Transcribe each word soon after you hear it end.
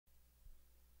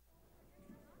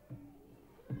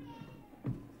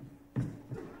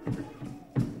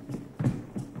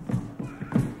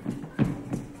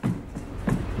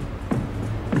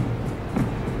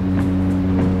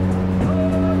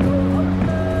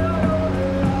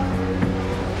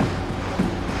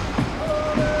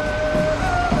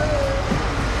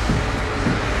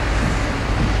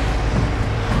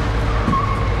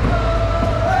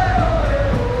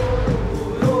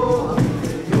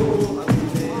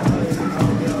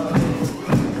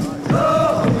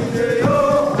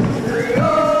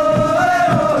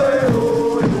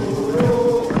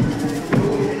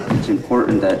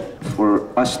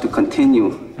us to continue,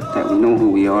 that we know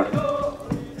who we are.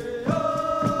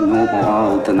 We know about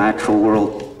all the natural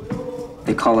world.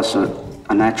 They call us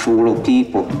a natural world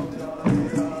people.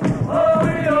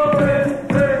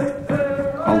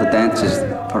 All the dances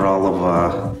are all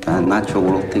of natural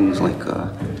world things, like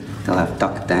they'll have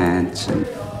duck dance and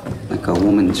like a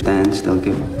woman's dance. They'll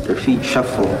give their feet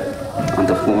shuffle on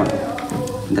the floor.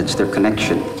 And that's their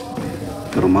connection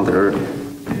to Mother Earth.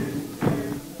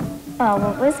 Oh,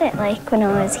 what was it like when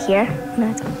I was here, when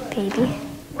I was a baby?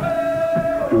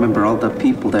 Remember all the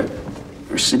people that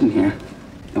were sitting here.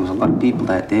 There was a lot of people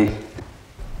that day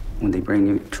when they bring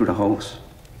you through the house.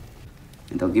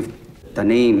 And they'll give the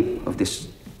name of this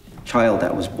child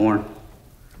that was born.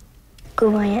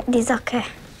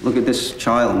 Look at this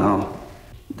child now.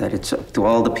 That it's up to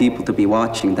all the people to be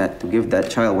watching that, to give that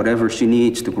child whatever she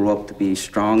needs to grow up to be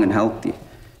strong and healthy,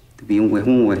 to be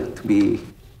Ungwehunwe, to be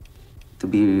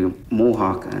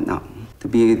Mohawk, and to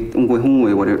be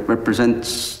Ungwehunwe, what it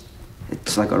represents.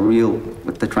 It's like a real,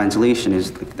 what the translation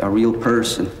is, like a real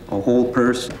person, a whole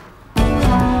person.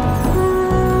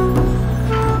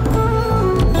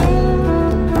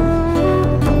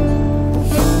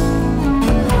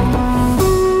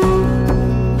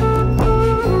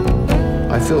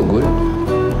 I feel good.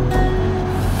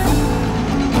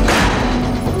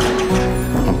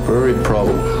 I'm very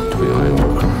proud to be an iron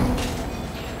worker.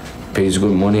 Pays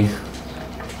good money.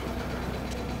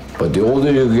 But the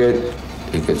older you get,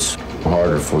 it gets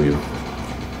harder for you.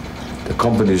 The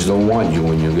companies don't want you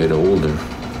when you get older.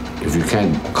 If you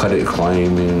can't cut it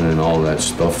climbing and all that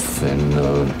stuff, and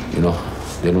you know,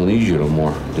 they don't need you no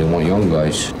more. They want young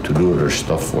guys to do their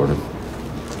stuff for them.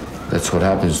 That's what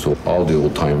happens to all the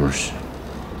old timers.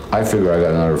 I figure I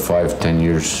got another 5-10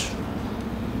 years,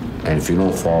 and if you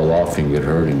don't fall off and get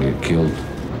hurt and get killed.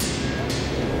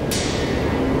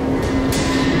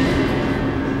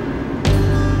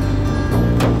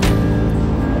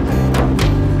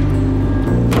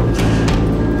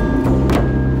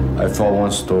 I saw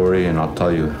one story, and I'll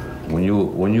tell you, when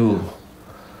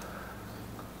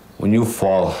you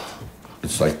fall,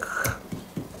 it's like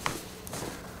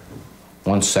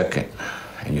 1 second,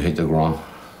 and you hit the ground.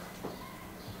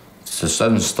 It's a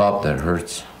sudden stop that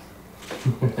hurts.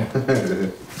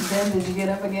 Then did you get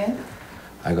up again?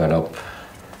 I got up.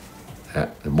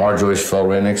 The bar joist fell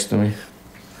right next to me.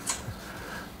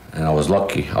 And I was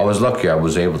lucky. I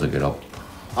was able to get up.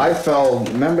 I fell,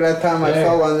 remember that time I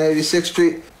fell on 86th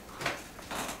Street?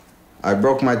 I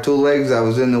broke my 2 legs, I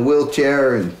was in the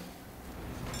wheelchair, and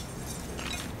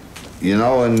you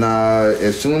know, and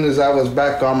as soon as I was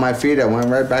back on my feet, I went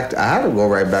right back I had to go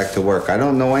right back to work. I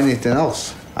don't know anything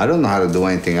else. I don't know how to do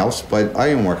anything else, but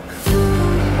iron work.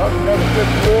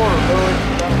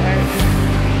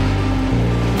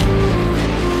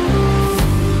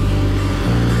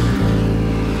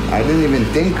 I didn't even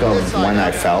think of when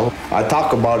I fell. I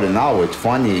talk about it now, it's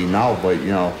funny now, but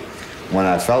you know, when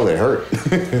I fell, it hurt.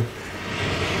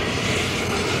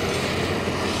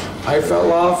 I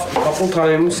fell off a couple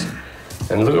times,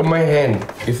 and look at my hand,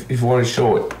 if you want to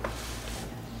show it.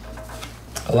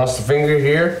 I lost a finger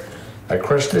here. I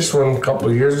crushed this one a couple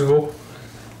of years ago.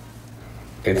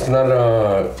 It's not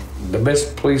the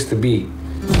best place to be.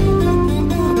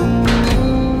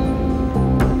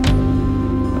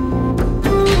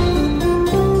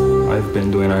 I've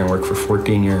been doing iron work for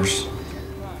 14 years.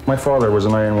 My father was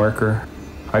an iron worker.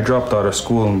 I dropped out of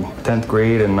school in 10th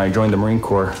grade and I joined the Marine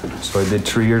Corps. So I did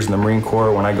 3 years in the Marine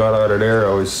Corps. When I got out of there,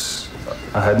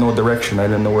 I had no direction. I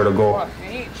didn't know where to go.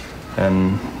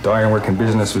 And the ironworking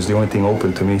business was the only thing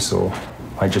open to me, so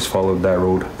I just followed that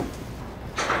road.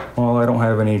 Well, I don't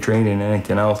have any training in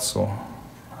anything else, so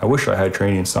I wish I had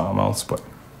training in something else, but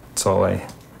it's all I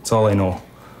know.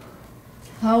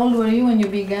 How old were you when you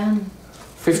began?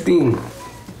 15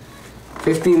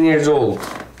 years old.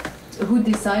 So who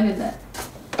decided that?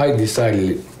 I decided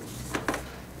it.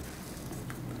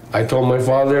 I told my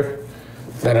father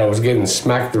that I was getting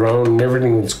smacked around and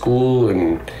everything in school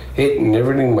and hit and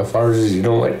everything. My father says, you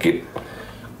don't like it?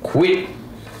 Quit.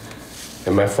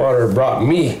 And my father brought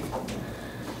me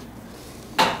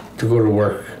to go to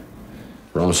work.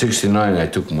 Around 69, I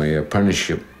took my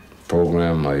apprenticeship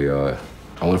program. I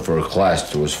went for a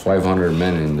class. There was 500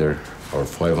 men in there, or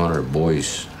 500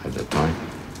 boys at the time.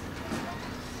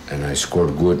 And I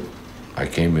scored good. I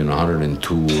came in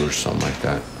 102 or something like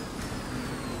that.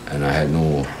 And I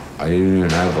didn't even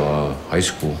have a high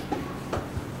school,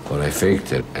 but I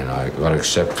faked it and I got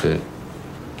accepted.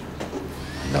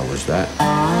 And that was that.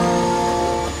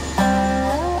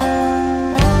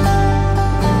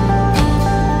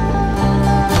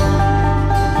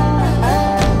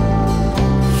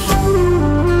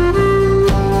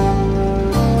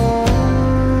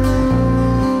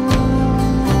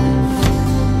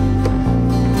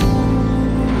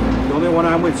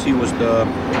 I went to see was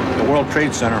the World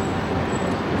Trade Center.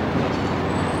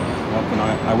 And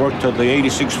I worked to the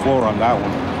 86th floor on that one.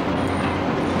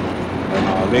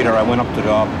 And later I went up to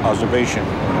the observation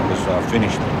when it was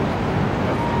finished.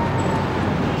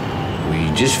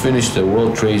 We just finished the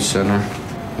World Trade Center.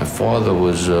 My father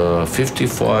was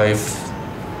 55,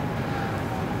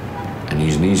 and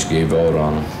his knees gave out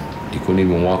on him. He couldn't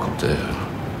even walk up the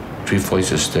 3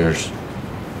 flights of stairs.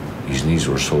 His knees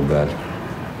were so bad.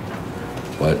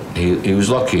 But he was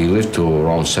lucky, he lived to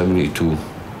around 72. So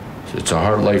it's a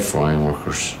hard life for iron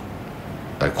workers.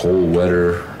 Like cold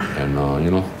weather, and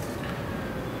you know,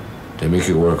 they make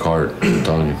you work hard, I'm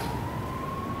telling you.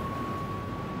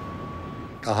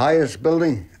 The highest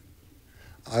building,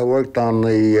 I worked on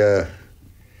the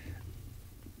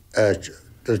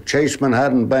Chase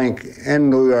Manhattan Bank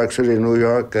in New York City, New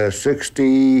York,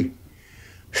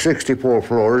 64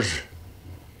 floors,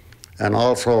 and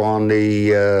also on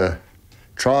the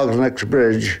Troggs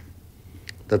Bridge.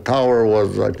 The tower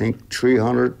was, I think,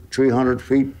 300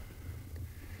 feet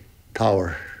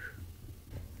tower.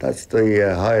 That's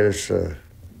the highest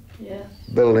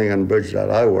building and bridge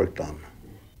that I worked on.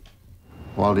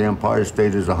 While the Empire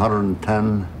State is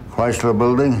 110 Chrysler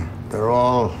building, they're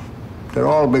all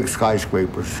big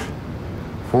skyscrapers,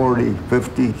 40,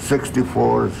 50, 60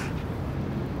 floors.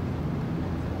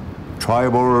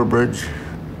 Triborough Bridge,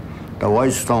 the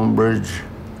Whitestone Bridge,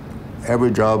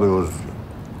 every job it was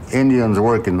Indians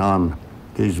working on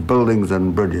these buildings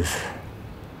and bridges.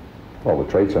 Well,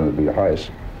 the Trade Center would be the highest.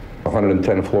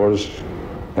 110 floors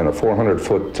and a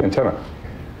 400-foot antenna.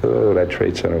 Oh, that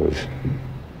Trade Center was...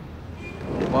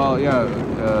 Well, yeah,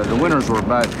 the winters were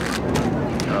bad.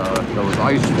 There was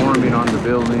ice forming on the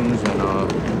buildings, and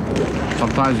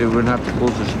sometimes they wouldn't have to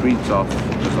close the streets off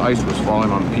because ice was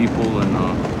falling on people, and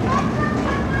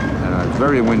it's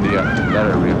very windy in that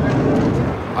area.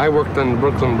 I worked on the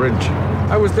Brooklyn Bridge.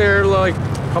 I was there like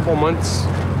a couple months,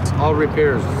 all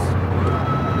repairs.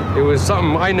 It was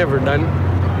something I never done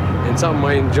and something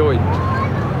I enjoyed.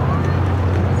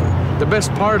 The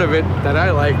best part of it that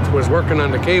I liked was working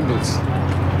on the cables.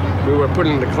 We were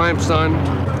putting the clamps on,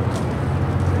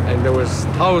 and there was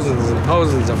thousands and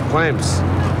thousands of clamps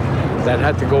that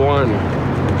had to go on.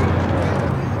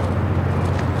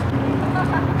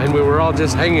 And we were all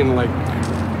just hanging like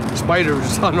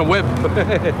spiders on a web.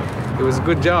 It was a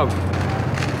good job.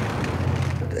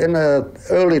 In the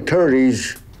early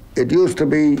 30s, it used to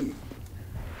be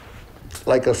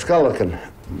like a skeleton,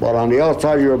 but on the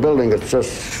outside of your building, it's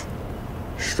just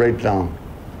straight down.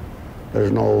 There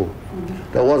was no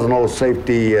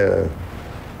safety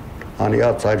on the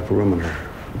outside perimeter.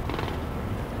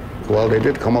 Well, they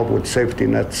did come up with safety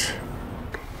nets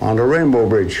on the Rainbow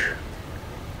Bridge,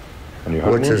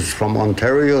 which is from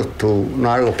Ontario to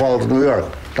Niagara Falls, New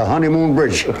York, the Honeymoon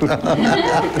Bridge.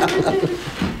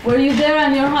 Were you there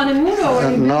on your honeymoon, or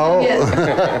were you no. Yes.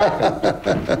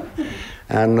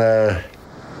 And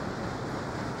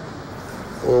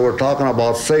we were talking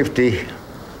about safety.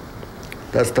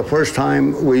 That's the first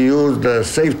time we used the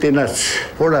safety nets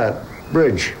for that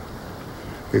bridge,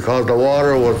 because the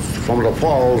water was from the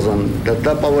falls, and the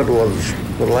depth of it was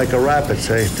like a rapid,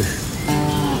 say.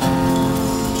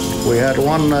 We had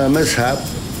one mishap.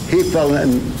 He fell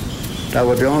in. That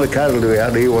was the only casualty we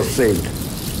had. He was saved.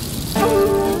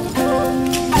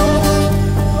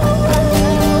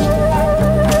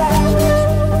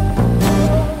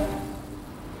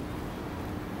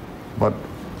 But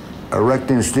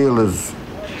erecting steel is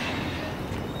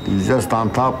just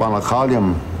on top on a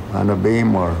column and a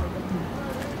beam, or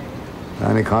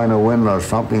any kind of wind or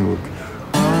something.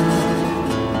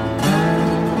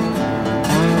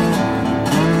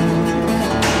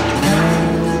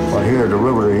 But here, the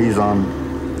riveter, he's on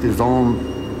his own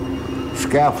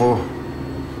scaffold,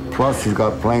 plus he's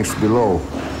got planks below.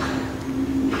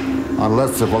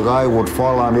 Unless if a guy would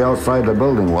fall on the outside of the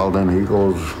building, well, then he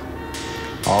goes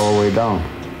all the way down.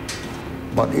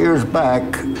 But years back,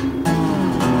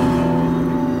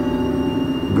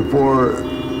 before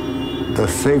the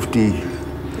safety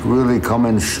really come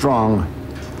in strong,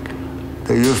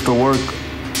 they used to work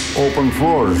open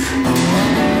floors.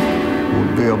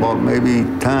 Would be about maybe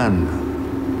 10,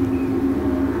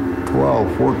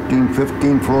 12, 14,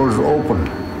 15 floors open.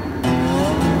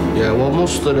 Yeah, well,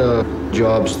 most of the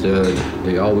jobs,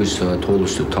 they always told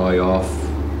us to tie off.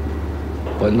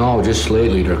 But now, just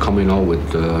lately, they're coming out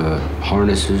with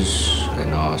harnesses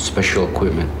and special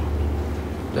equipment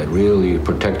that really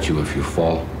protect you if you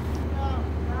fall.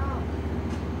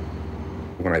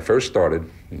 When I first started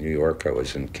in New York, I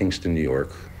was in Kingston, New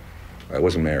York. I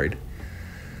wasn't married.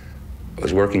 I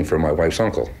was working for my wife's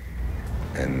uncle.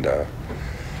 And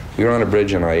We were on a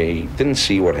bridge, and I didn't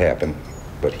see what happened,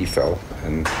 but he fell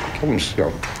and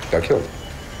got killed.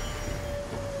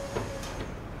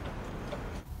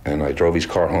 And I drove his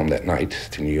car home that night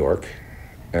to New York,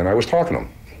 and I was talking to him.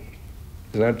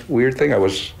 Isn't that a weird thing? I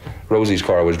was Rosie's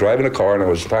car. I was driving a car, and there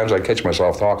was times I catch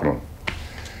myself talking to him.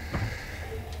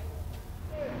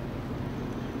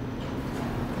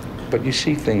 But you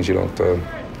see things you don't, you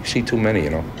see too many, you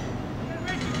know.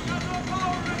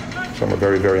 Some are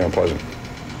very, very unpleasant.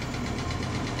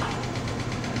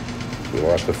 We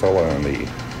lost a fella on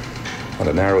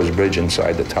the Narrows Bridge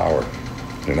inside the tower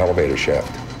in an elevator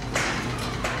shaft.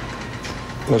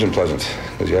 It wasn't pleasant,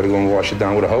 because you had to go and wash it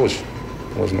down with a hose.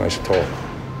 It wasn't nice at all.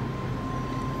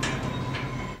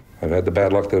 I've had the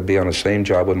bad luck to be on the same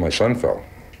job when my son fell.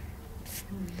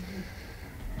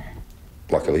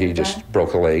 Luckily, he just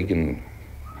broke a leg and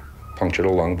punctured a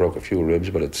lung, broke a few ribs,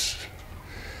 but it's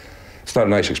not a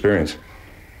nice experience.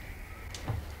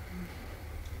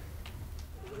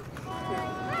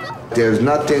 There's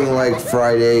nothing like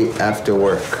Friday after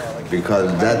work,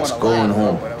 because that's going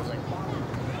home.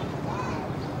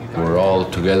 We're all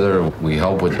together. We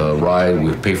help with the ride,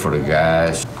 we pay for the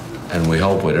gas, and we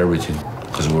help with everything.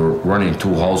 Because we're running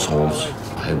 2 households.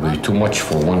 It'd be too much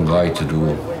for one guy to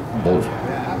do both.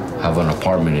 Have an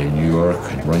apartment in New York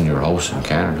and run your house in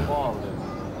Canada.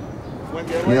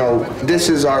 You know, this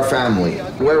is our family.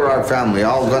 We're our family,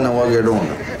 all Kahnawake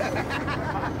Man.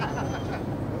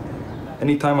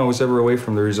 Anytime I was ever away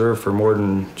from the reserve for more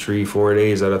than 3-4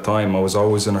 days at a time, I was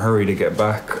always in a hurry to get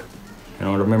back. You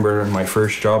know, I remember my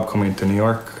first job coming to New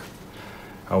York.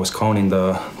 I was counting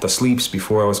the sleeps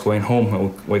before I was going home. I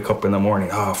would wake up in the morning,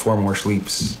 4 more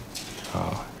sleeps,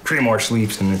 3 more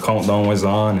sleeps, and the countdown was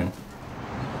on. And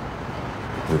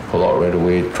we pull out right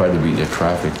away, try to beat the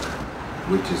traffic.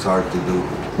 Which is hard to do.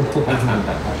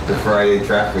 The Friday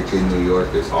traffic in New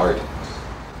York is hard.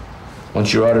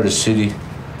 Once you're out of the city,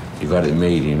 you got it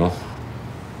made, you know.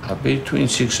 Between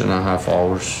 6.5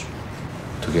 hours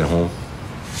to get home.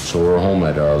 So we're home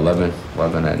at 11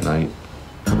 at night.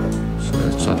 So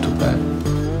it's not too bad.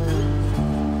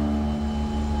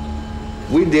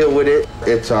 We deal with it.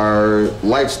 It's our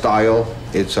lifestyle.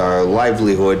 It's our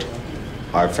livelihood.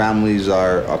 Our families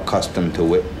are accustomed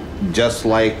to it. Just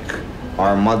like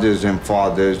our mothers and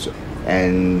fathers,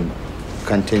 and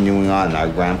continuing on, our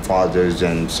grandfathers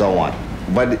and so on.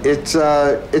 But it's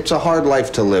a hard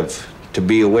life to live, to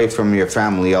be away from your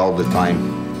family all the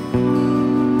time.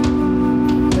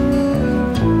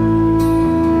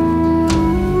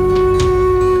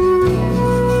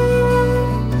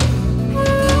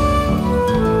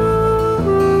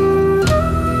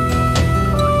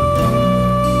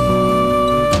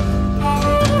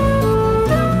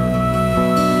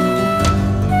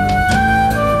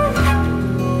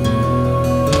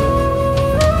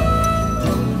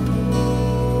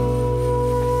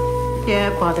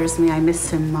 Yeah, it bothers me. I miss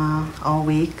him all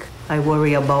week. I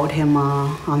worry about him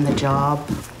on the job.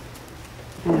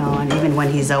 You know, and even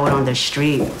when he's out on the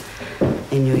street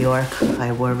in New York,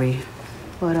 I worry.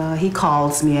 But he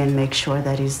calls me and makes sure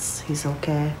that he's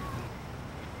okay.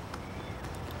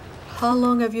 How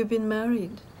long have you been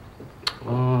married?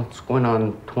 It's going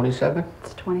on 27.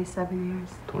 It's 27 years.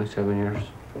 27 years.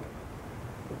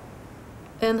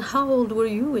 And how old were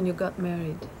you when you got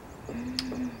married?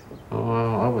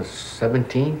 I was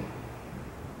 17.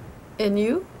 And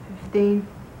you? 15.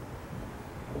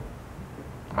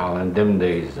 In them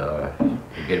days,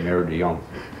 you get married young.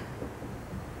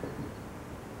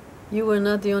 You were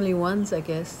not the only ones, I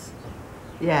guess.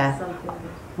 Yeah.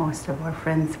 Most of our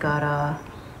friends got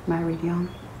married young.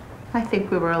 I think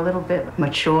we were a little bit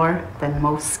mature than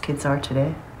most kids are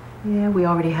today. Yeah, we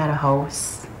already had a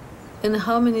house. And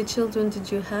how many children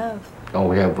did you have? Oh,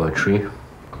 we have 3.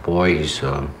 A boy, he's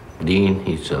Dean,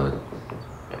 he's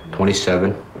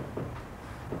 27.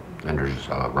 And there's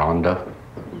Rhonda,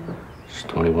 she's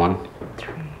 21.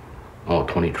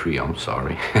 23, I'm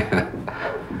sorry.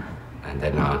 And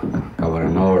then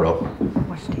Governor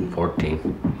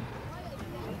 14.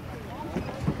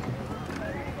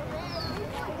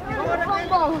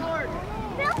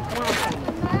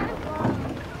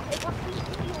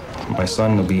 my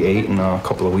son will be 8 in a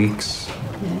couple of weeks.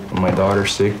 And my daughter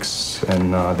 6,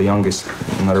 and the youngest,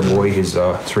 another boy, he's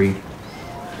 3.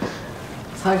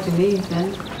 It's hard to leave,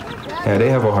 man. Yeah, they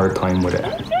have a hard time with it.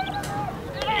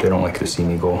 They don't like to see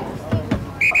me go.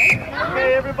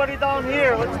 Okay, everybody down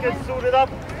here, let's get suited up.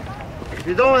 If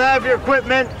you don't have your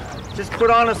equipment, just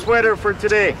put on a sweater for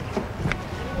today.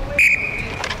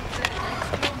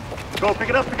 Go, pick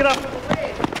it up, pick it up.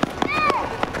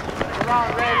 Come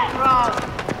on, Red, come on.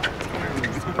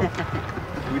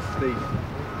 We stay.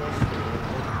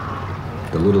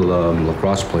 The little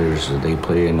lacrosse players, they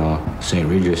play in St.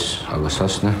 Regis,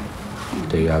 Augustusna.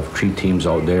 They have 3 teams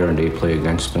out there and they play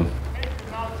against them.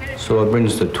 So it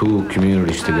brings the 2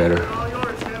 communities together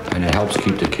and it helps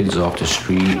keep the kids off the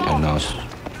street and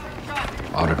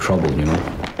out of trouble, you know.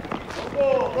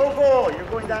 Go, you're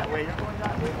going that way, you're going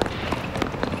that way.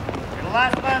 You're the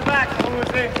last man back, come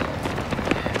with me.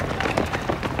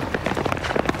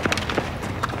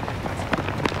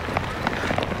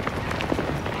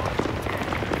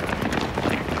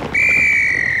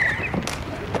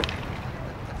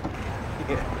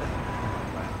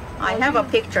 I have a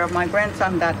picture of my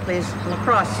grandson that plays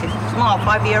lacrosse. He's small,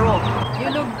 5-year-old. You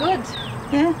look good.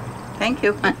 Yeah, thank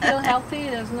you. Still healthy,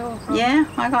 there's no problem. Yeah,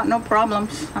 I got no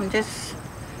problems. I'm just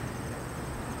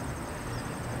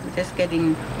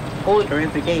getting older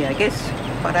every day, I guess.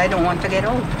 But I don't want to get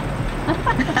old.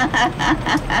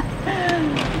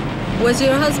 Was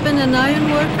your husband an iron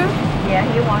worker? Yeah,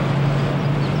 he was.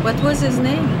 What was his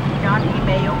name? John E.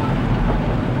 Mayo.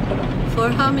 For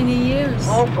how many years?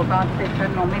 Oh, for God's sake, I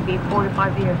don't know, maybe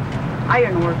 45 years.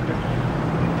 Iron worker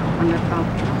on the top.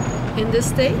 In the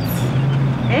States?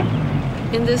 Eh?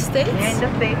 In the States? Yeah, in the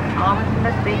States. Always in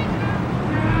the States.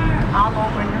 All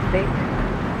over in the States.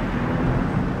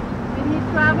 Did he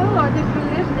travel or did you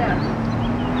live there?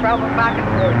 Travel back and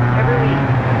forth every week.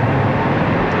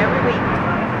 Every week.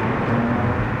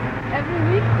 Every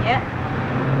week? Yeah.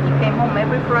 He came home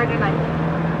every Friday night.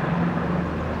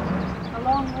 A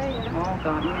long way. Oh,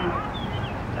 God, yeah.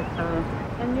 That's,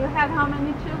 and you had how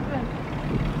many children?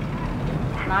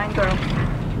 9 girls.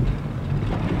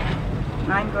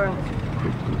 9 girls.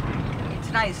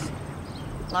 It's nice.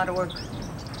 A lot of work.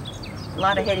 A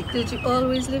lot of headache. Did you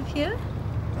always live here?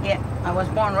 Yeah, I was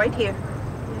born right here.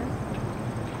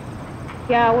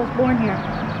 Yeah, I was born here.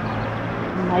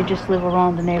 And I just live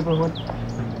around the neighborhood.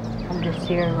 I'm just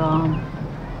here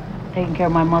taking care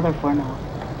of my mother for now.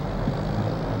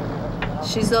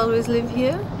 She's always lived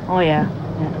here? Oh, yeah.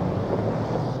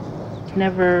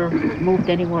 Never moved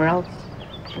anywhere else.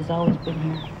 She's always been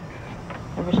here.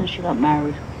 Ever since she got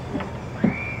married.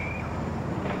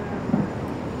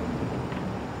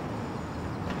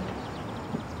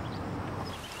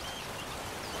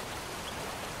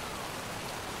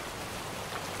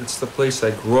 It's the place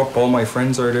I grew up. All my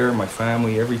friends are there, my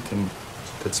family, everything.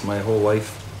 That's my whole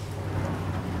life.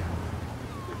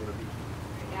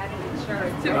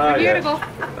 We're here to go.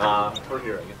 We're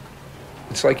here again.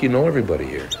 It's like you know everybody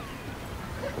here.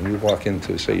 When you walk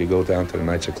into, say you go down to the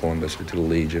Knights of Columbus or to the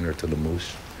Legion or to the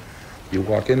Moose, you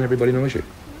walk in, everybody knows you.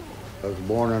 I was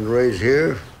born and raised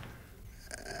here,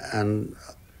 and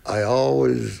I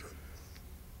always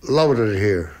loved it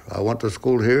here. I went to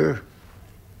school here.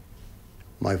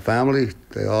 My family,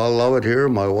 they all love it here.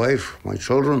 My wife, my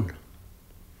children.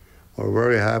 We're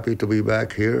very happy to be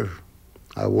back here.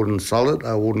 I wouldn't sell it,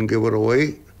 I wouldn't give it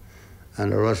away,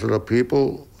 and the rest of the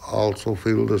people also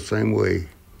feel the same way.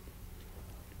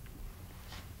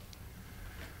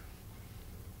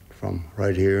 From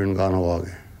right here in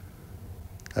Kahnawake.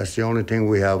 That's the only thing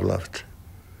we have left.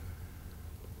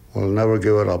 We'll never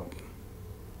give it up.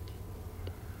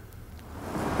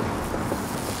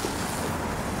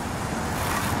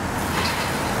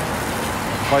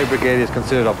 Fire Brigade is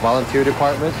considered a volunteer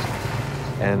department,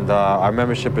 and our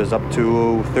membership is up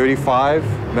to 35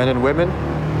 men and women.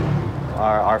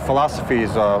 Our philosophy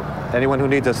is anyone who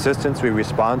needs assistance, we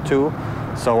respond to.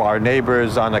 So our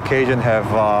neighbors on occasion have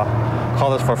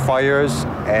called us for fires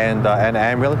and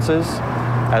ambulances.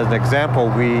 As an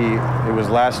example, it was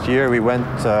last year we went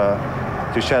to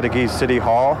Chateauguay City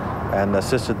Hall and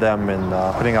assisted them in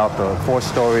putting out the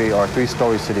 4-story or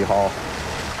 3-story City Hall.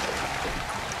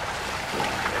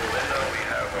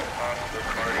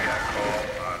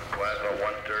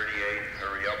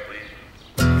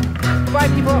 Right,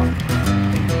 people.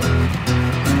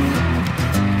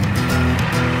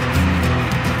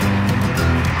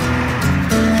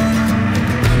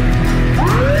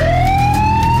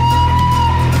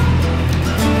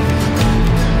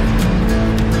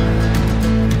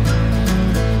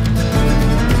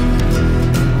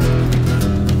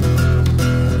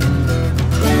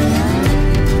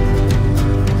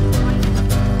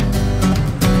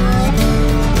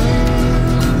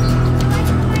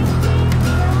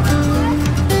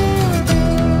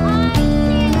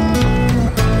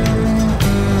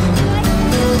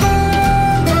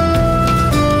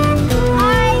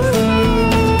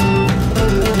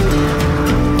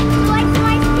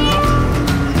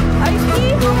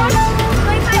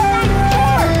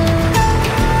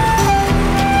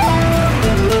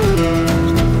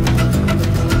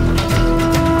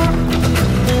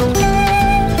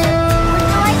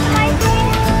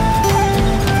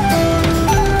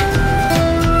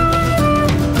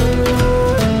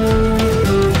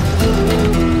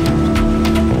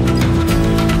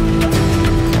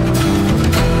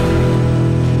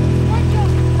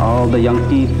 the young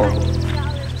people.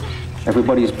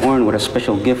 Everybody's born with a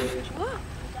special gift.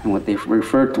 And what they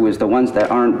refer to as the ones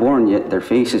that aren't born yet, their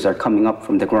faces are coming up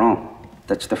from the ground.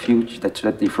 That's the future. That's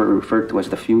what they refer to as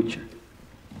the future.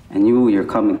 And you're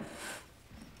coming.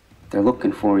 They're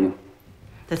looking for you.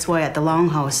 That's why at the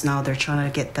Longhouse now they're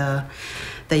trying to get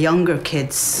the younger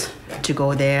kids to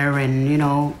go there and, you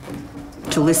know,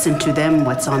 to listen to them,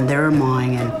 what's on their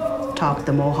mind, and talk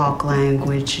the Mohawk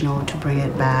language, you know, to bring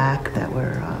it back, that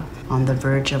we're on the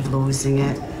verge of losing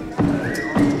it.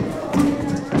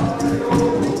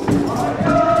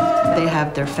 They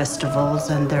have their festivals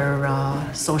and their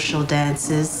social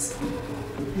dances.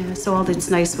 Yeah, so it's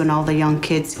nice when all the young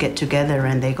kids get together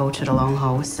and they go to the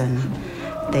Longhouse and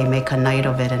they make a night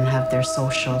of it and have their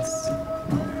socials.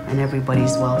 And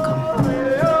everybody's welcome.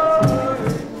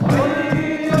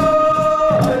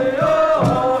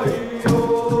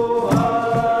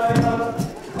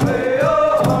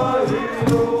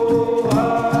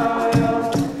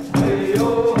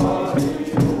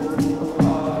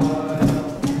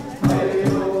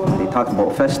 Talk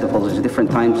about festivals. There's different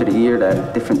times of the year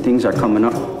that different things are coming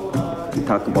up. We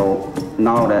talk about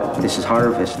now that this is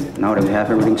harvest, now that we have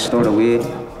everything stored away,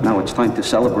 now it's time to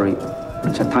celebrate.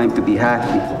 It's a time to be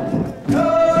happy.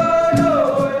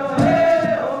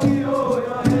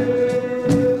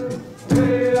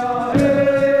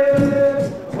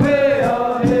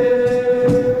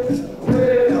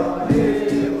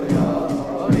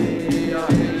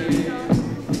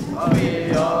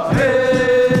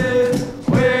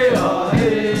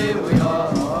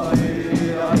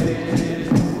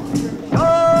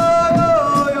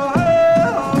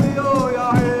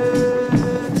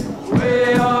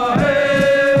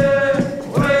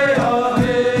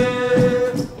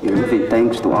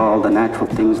 All the natural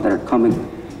things that are coming,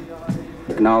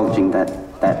 acknowledging that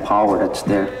power that's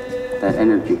there, that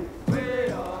energy,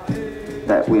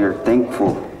 that we are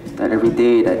thankful that every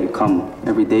day that you come,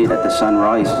 every day that the sun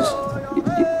rises,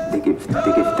 they give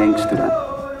thanks to that.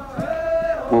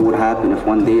 What would happen if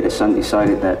one day the sun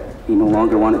decided that he no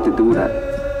longer wanted to do that?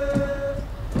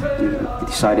 He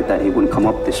decided that he wouldn't come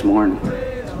up this morning.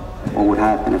 What would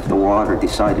happen if the water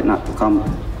decided not to come?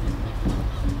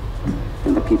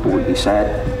 Then the people would be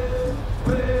sad.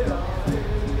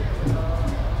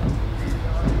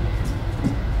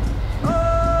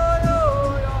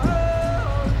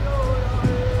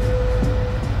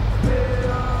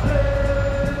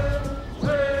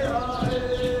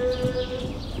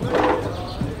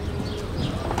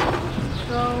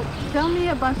 Tell me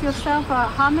about yourself.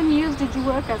 How many years did you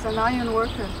work as an iron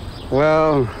worker?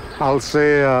 Well, I'll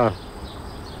say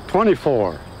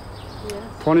 24. Yes.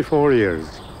 24 years.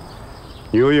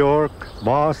 New York,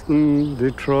 Boston,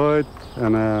 Detroit,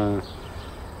 and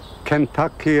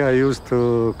Kentucky. I used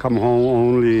to come home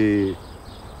only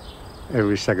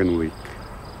every second week.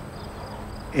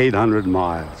 800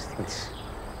 miles. That's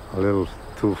a little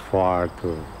too far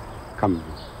to come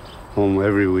home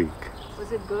every week.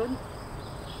 Was it good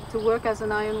to work as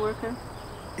an iron worker?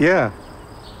 Yeah.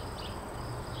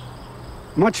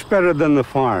 Much better than the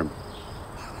farm.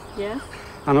 Yes?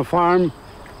 On a farm,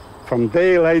 from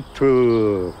daylight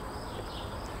to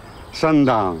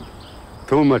sundown,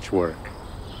 too much work.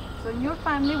 So in your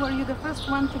family, were you the first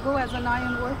one to go as an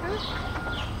iron worker?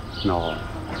 No.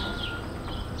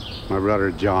 My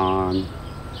brother John,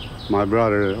 my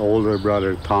older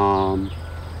brother Tom,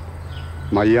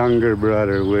 my younger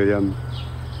brother William,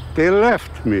 they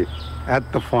left me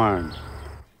at the farm.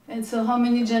 And so how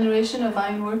many generations of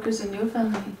iron workers in your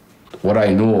family? What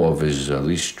I know of is at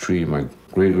least three: my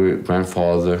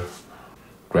great-great-grandfather,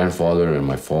 grandfather, and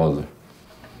my father.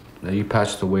 He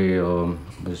passed away,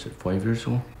 was it 5 years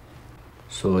ago?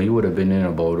 So he would have been in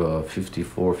about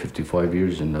 54, 55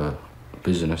 years in the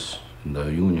business, in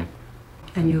the union.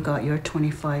 And you got your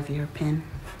 25-year pin?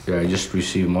 Yeah, I just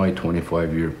received my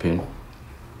 25-year pin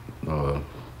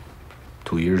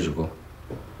 2 years ago.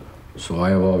 So I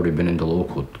have already been in the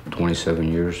local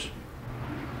 27 years.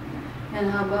 And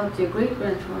how about your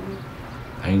great-grandfather?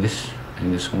 Angus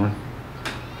Horne.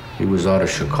 He was out of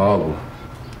Chicago.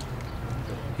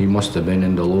 He must have been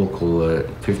in the local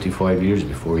 55 years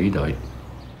before he died.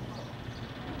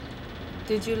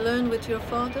 Did you learn with your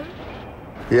father?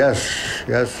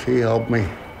 Yes, he helped me.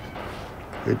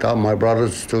 He taught my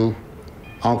brothers too,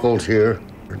 uncles here.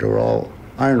 They were all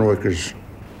iron workers.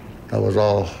 That was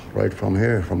all right from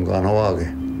here, from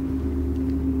Kahnawake.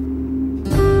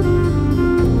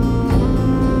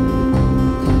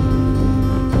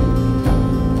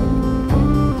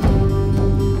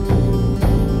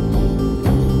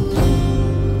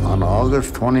 On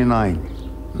August 29,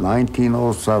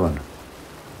 1907,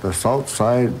 the south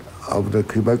side of the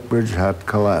Quebec Bridge had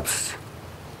collapsed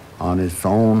on its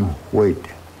own weight,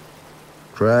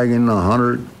 dragging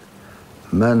 100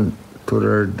 men to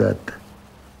their death.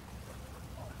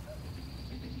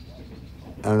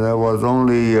 And there was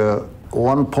only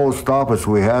one post office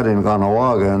we had in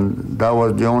Kahnawake, and that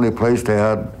was the only place they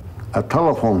had a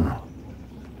telephone.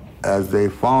 As they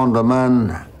found the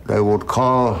men, they would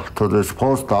call to this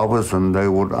post office and they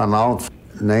would announce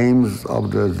names of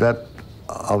the death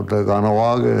of the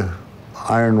Kahnawake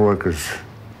ironworkers.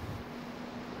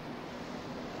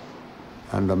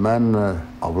 And the men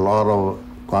of a lot of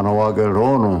Kahnawake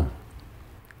Rono,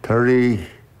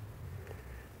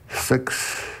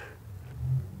 36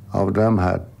 of them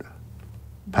had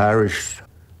perished,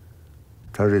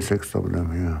 36 of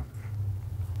them, yeah.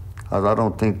 Because I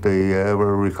don't think they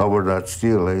ever recovered that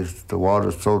steel. The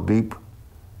water's so deep,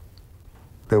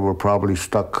 they were probably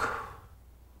stuck.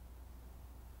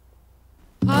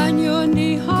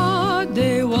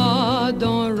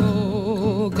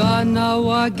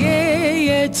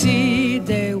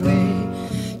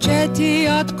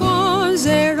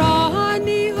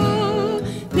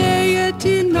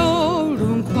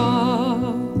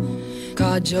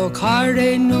 Jo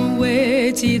kare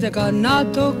nuwe ti da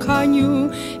kanato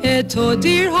kanyu eto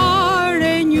dir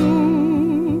hare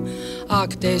nyu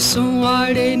akte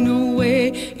sunware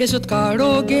nuwe yesot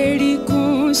karo geri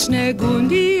kunsne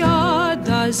gundi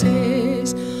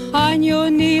adazes anyo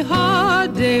ni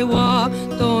hadewa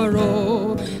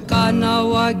toro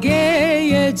Kahnawake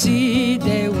yeji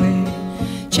dewe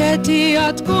cheti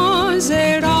at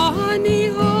konzerani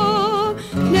ha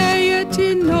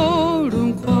neyeti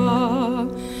norunkwa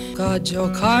Jo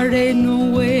kare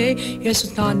nuwe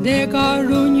yesu tane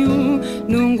garunyu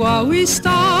nungwa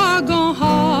wista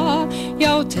gonha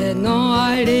yaute no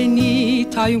areni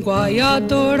tayungwa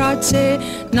yadoratse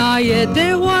na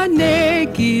yedewa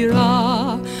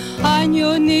negira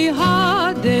anyo ni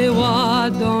hadewa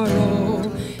doro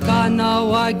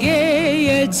Kahnawake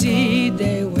yeji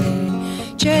dewe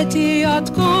cheti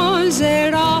at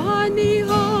konzerani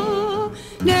ha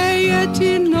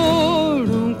neyeti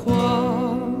norunkwa.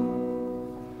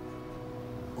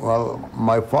 Well,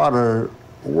 my father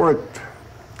worked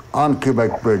on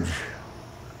Quebec Bridge,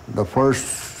 the first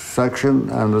section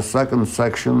and the second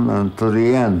section and to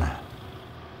the end.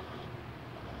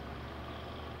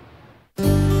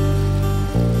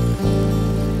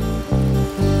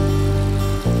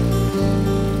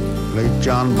 Late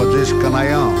John Baptiste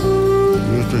Canaillon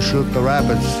used to shoot the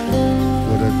rapids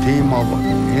with a team of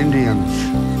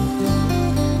Indians.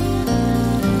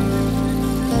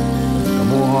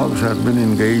 Mohawks had been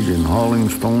engaged in hauling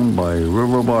stone by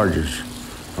river barges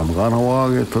from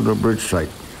Kahnawake to the bridge site.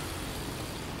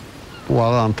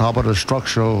 While on top of the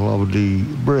structure of the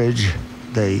bridge,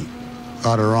 they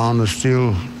got around the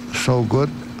steel so good,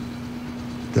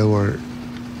 they were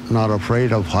not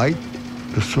afraid of height.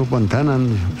 The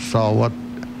superintendent saw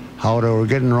how they were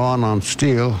getting around on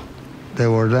steel. They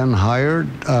were then hired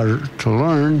to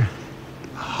learn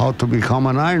how to become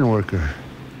an ironworker.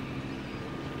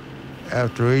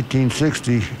 After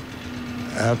 1860,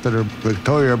 after the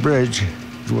Victoria Bridge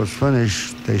was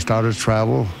finished, they started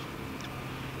travel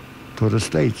to the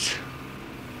States.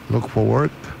 Look for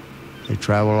work. They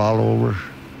travel all over.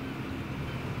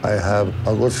 I have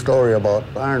a good story about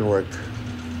ironwork.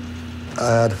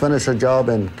 I had finished a job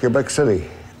in Quebec City.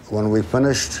 When we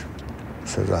finished, he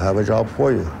says, I have a job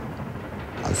for you.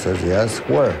 I says, yes,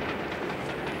 where?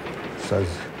 He says,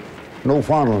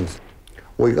 Newfoundland.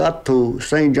 We got to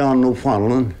St. John,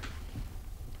 Newfoundland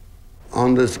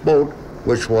on this boat,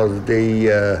 which was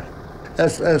the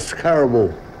SS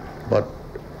Caribou. But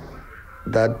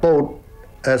that boat,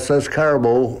 SS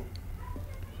Caribou,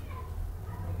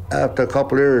 after a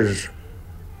couple of years,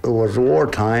 it was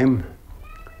wartime,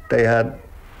 they had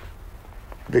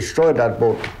destroyed that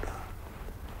boat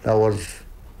that was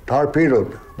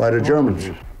torpedoed by the Germans.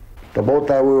 The boat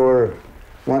that we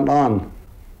went on,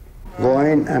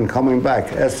 going and coming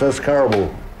back, SS Caribou.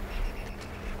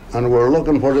 And we're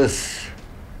looking for this,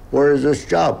 where is this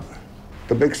job?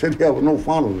 The big city of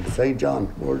Newfoundland, St. John.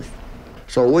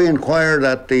 So we inquired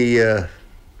at the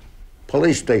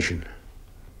police station.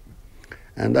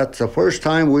 And that's the first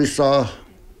time we saw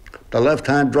the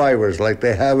left-hand drivers like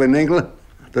they have in England.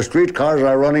 The street cars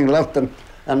are running left and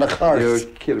the cars. You're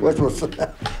kidding me.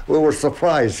 We were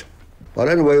surprised. But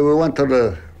anyway, we went to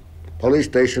the police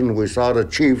station, we saw the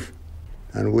chief,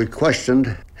 and we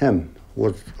questioned him. It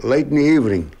was late in the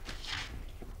evening.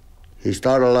 He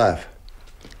started to laugh.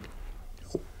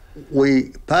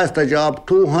 We passed the job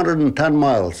 210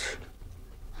 miles.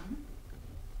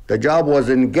 The job was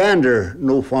in Gander,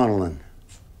 Newfoundland.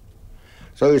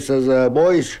 So he says,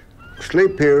 boys,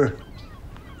 sleep here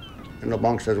in the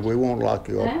bunk, says, we won't lock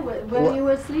you up. When you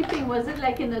were sleeping, was it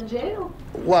like in a jail?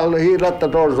 Well, he let the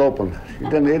doors open. He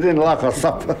didn't lock us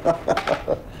up.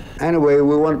 Anyway,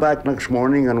 we went back next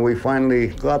morning and we finally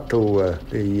got to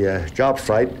the job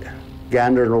site,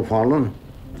 Gander, Newfoundland.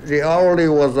 The hourly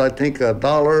was, I think,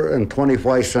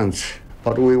 $1.25,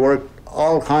 but we worked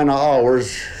all kind of hours,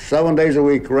 7 days a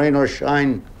week, rain or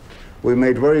shine. We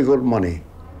made very good money.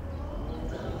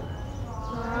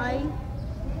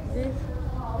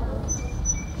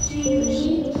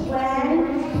 She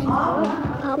went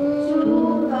up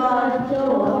to the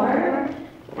door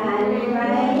and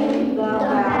rang the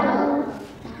bell.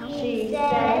 She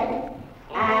said,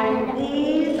 and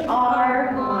these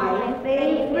are my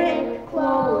favorite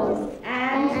clothes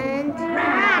and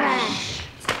trash.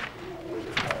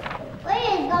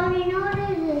 Wait, Gummy,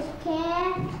 notice this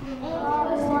cat.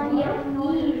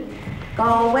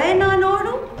 Go away,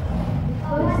 Nonoru.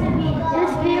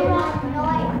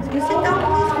 You sit down,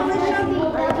 please, Felicia.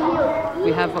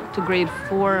 We have up to grade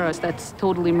 4, that's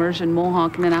total immersion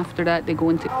Mohawk, and then after that they go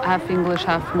into half English,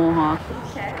 half Mohawk,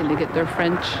 and they get their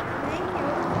French.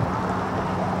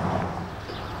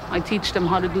 I teach them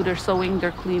how to do their sewing,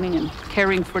 their cleaning, and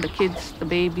caring for the kids, the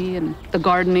baby, and the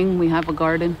gardening. We have a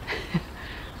garden.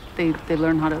 They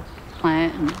learn how to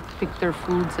plant and pick their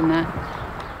foods and that.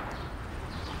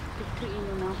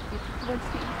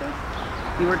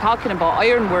 We were talking about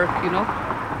ironwork, you know,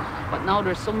 but now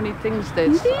there's so many things that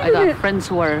I got friends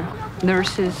who are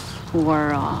nurses, who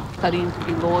are studying to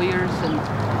be lawyers, and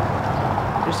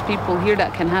there's people here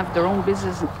that can have their own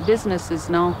businesses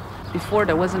now. Before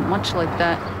there wasn't much like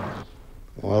that.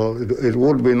 Well, it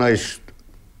would be nice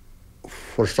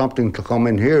for something to come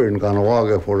in here in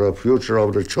Kahnawake for the future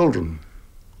of the children,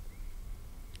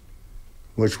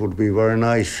 which would be very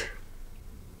nice.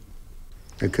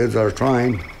 The kids are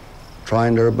trying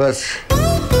their best.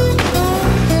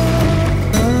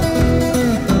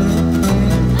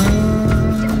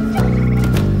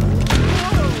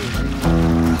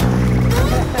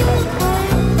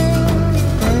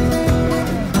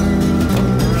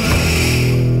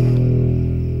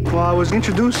 I was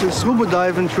introduced to scuba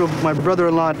diving through my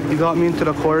brother-in-law. He got me into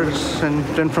the course, and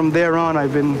then from there on,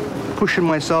 I've been pushing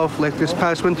myself. Like this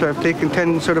past winter, I've taken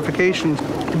 10 certifications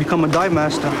to become a dive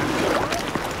master.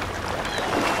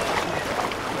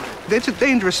 It's a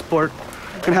dangerous sport.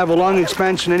 You can have a long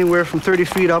expansion anywhere from 30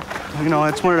 feet up. You know,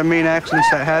 it's one of the main accidents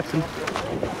that happen.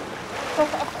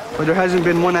 But there hasn't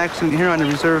been one accident here on the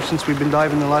reserve since we've been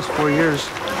diving the last 4 years.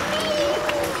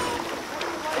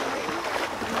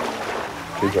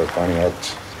 Kids are finding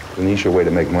out an easier way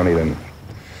to make money than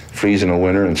freeze in the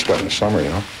winter and sweat in the summer, you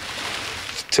know.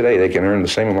 Today, they can earn the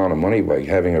same amount of money by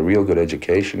having a real good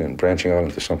education and branching out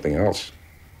into something else.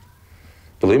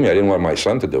 Believe me, I didn't want my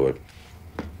son to do it.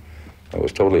 I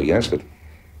was totally against it,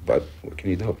 but what can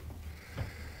you do?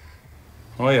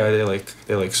 Oh yeah, they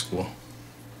like school.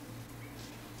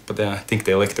 But then I think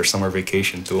they like their summer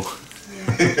vacation too.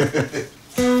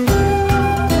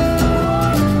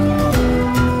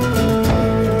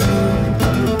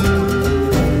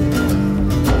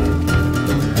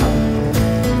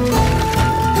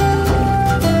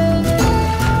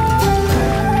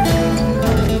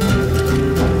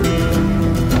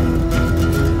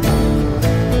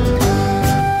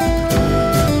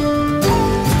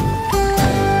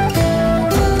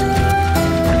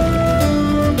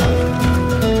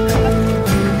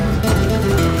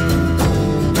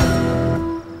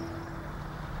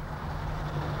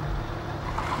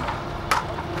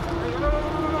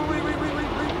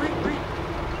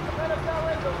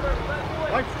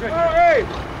 Hey!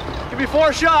 Give me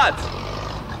 4 shots!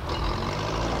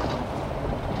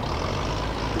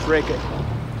 Just rake it.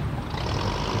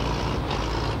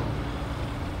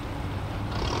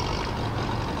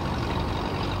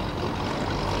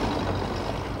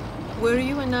 Were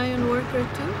you an iron worker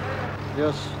too?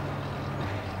 Yes.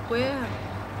 Where?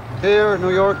 Here,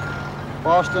 New York,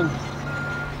 Boston,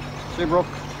 Seabrook,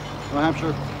 New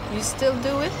Hampshire. You still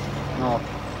do it? No.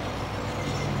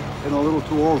 Getting a little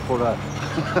too old for that.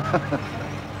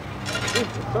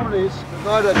 Some of these, the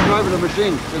guy that's driving the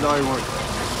machine did iron work.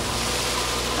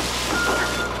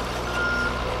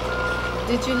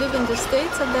 Did you live in the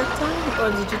States at that time,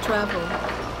 or did you travel?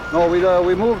 No,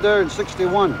 we moved there in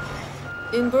 '61.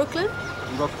 In Brooklyn?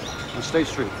 In Brooklyn, on State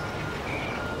Street.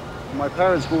 My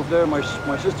parents moved there. My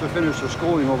sister finished her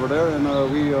schooling over there, and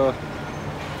we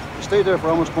stayed there for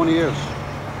almost 20 years.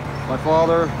 My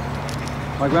father,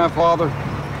 my grandfather.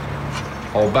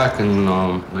 Oh, back in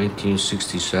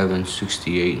 1967,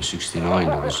 68, and 69,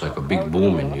 there was like a big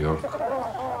boom in New York.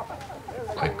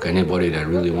 Like anybody that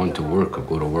really wanted to work could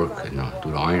go to work and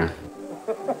do the iron.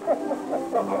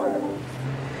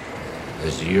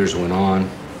 As the years went on,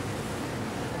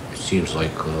 it seems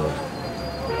like the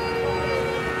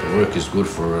work is good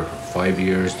for 5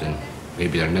 years, then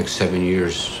maybe the next 7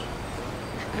 years,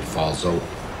 it falls out.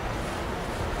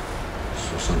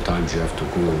 So sometimes you have to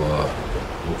go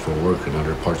look for work in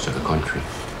other parts of the country.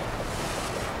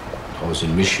 I was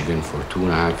in Michigan for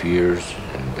 2.5 years,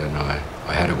 and then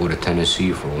I had to go to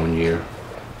Tennessee for 1 year.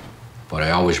 But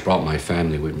I always brought my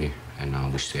family with me, and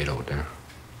we stayed out there.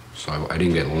 So I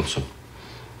didn't get lonesome.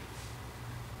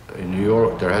 In New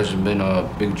York, there hasn't been a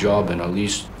big job in at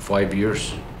least 5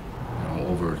 years,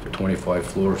 over 25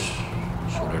 floors.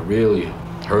 So they're really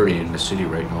hurting in the city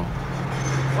right now.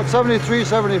 About 73,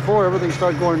 74, everything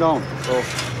started going down. So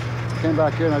I came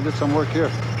back here and I did some work here.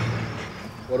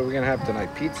 What are we gonna have tonight?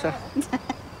 Pizza?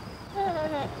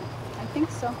 I think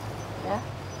so. Yeah.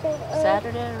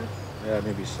 Saturday or Yeah,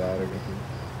 maybe Saturday.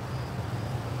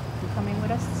 you coming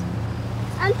with us?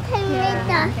 I'm coming with us.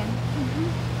 Okay.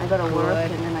 I got to work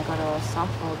and then I got a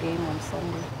softball game on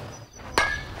Sunday.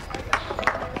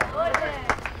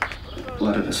 A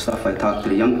lot of the stuff I talk to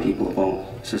the young people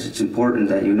about says it's important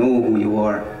that you know who you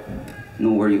are,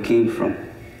 know where you came from.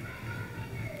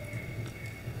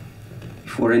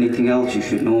 Before anything else, you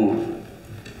should know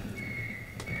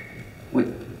what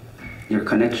your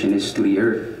connection is to the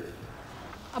earth.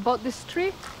 About this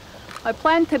tree, I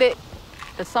planted it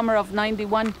the summer of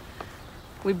 '91.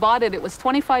 We bought it, it was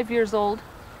 25 years old.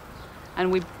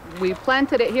 And we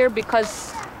planted it here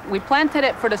because we planted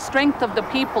it for the strength of the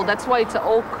people. That's why it's an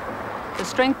oak. The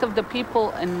strength of the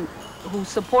people and who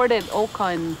supported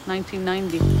Oka in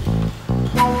 1990.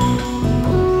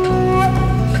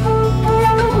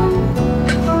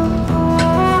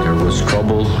 There was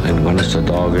trouble in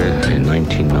Kahnawake in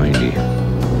 1990.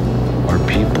 Our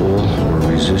people were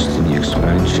resisting the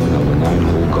expansion of a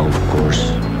 9-hole golf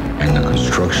course and the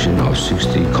construction of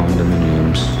 60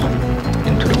 condominiums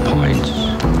into the pines.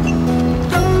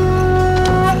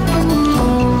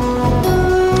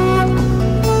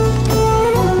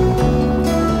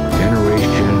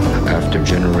 Generation after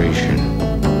generation,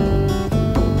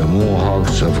 the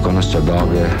Mohawks of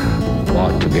Kahnawake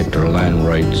fought to get their land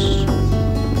rights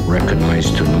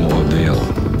recognized to no avail.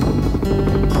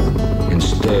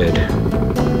 Instead,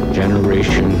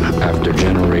 generation after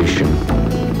generation,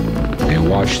 they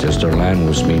watched as their land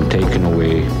was being taken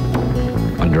away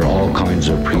under all kinds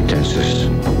of pretenses.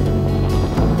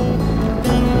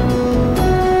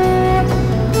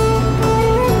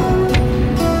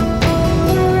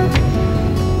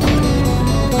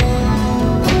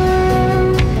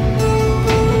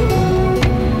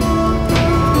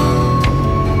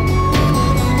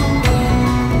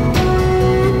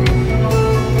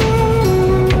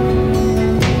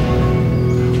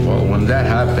 Well, when that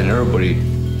happened, everybody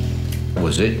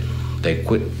was it. They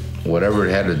quit whatever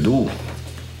they had to do.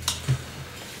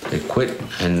 They quit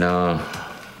and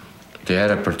they had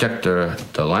to protect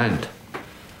the land.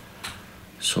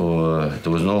 So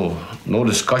there was no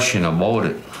discussion about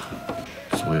it.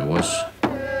 That's the way it was.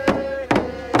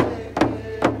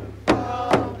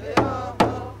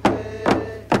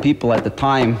 People at the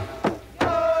time,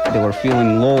 they were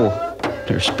feeling low.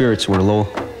 Their spirits were low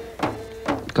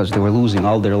because they were losing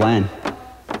all their land.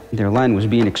 Their land was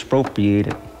being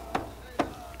expropriated.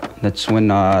 That's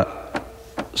when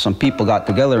some people got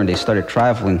together and they started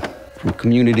traveling from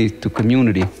community to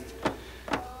community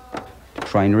to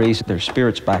try and raise their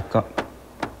spirits back up.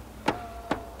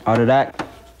 Out of that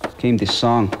came this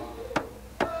song.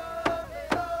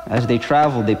 As they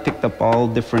traveled, they picked up all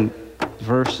different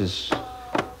verses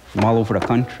from all over the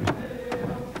country.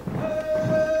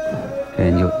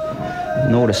 And you'll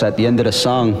notice at the end of the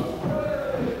song,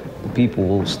 the people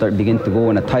will begin to go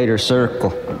in a tighter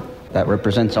circle that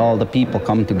represents all the people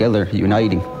come together,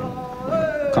 uniting,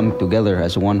 come together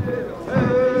as one.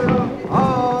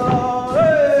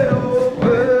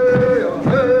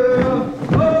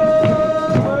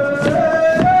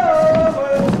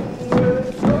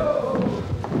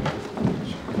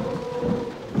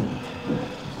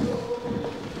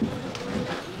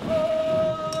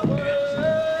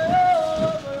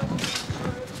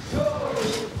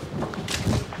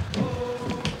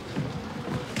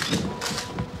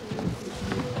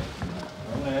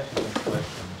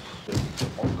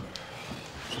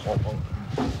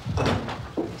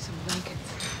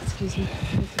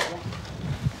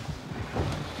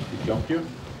 Jump you?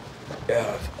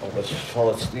 Yeah, I was fall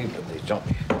asleep and they jumped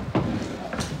me.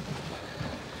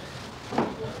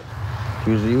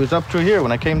 He was up through here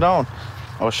when I came down.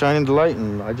 I was shining the light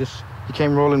and he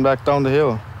came rolling back down the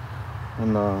hill.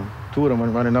 And two of them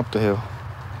went running up the hill.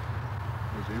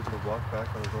 Was he able to walk back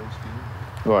on his own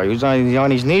speed? Well, he was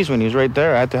on his knees when he was right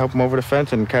there. I had to help him over the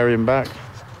fence and carry him back.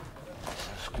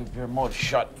 Keep your mouth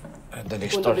shut. And then they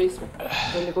start...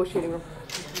 The negotiating room.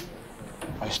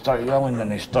 I start yelling, then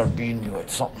they start beating you with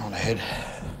something on the head.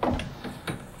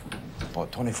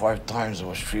 About 25 times, there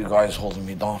was 3 guys holding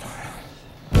me down.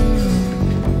 I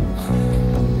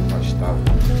stopped.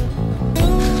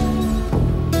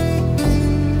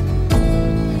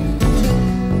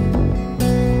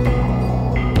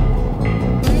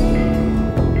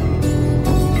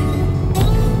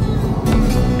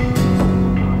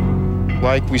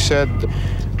 Like we said,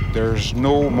 there's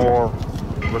no more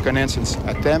reconnaissance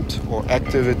attempt or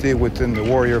activity within the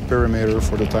warrior perimeter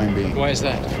for the time being. Why is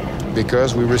that?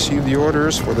 Because we received the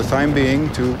orders for the time being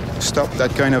to stop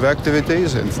that kind of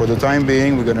activities, and for the time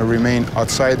being, we're going to remain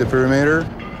outside the perimeter.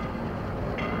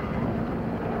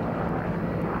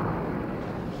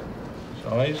 His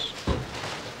eyes.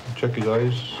 Check his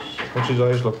eyes. What's his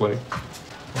eyes look like?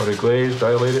 Are they glazed,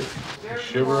 dilated? He's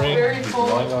shivering. He's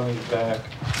lying on his back.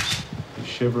 He's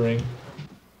shivering.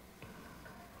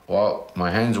 Well,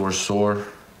 my hands were sore.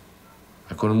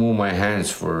 I couldn't move my hands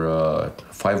for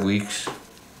 5 weeks.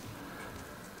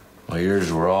 My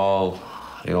ears were all,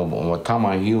 you know, by the time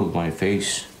I healed my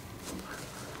face,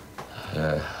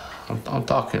 I'm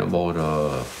talking about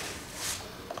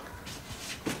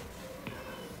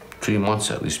 3 months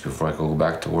at least before I could go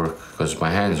back to work, because my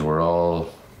hands were all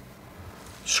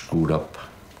screwed up.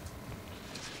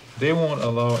 They won't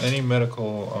allow any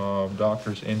medical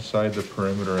doctors inside the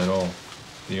perimeter at all,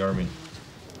 the Army.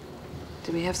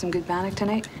 Did we have some good bannock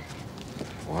tonight?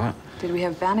 What? Did we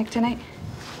have bannock tonight?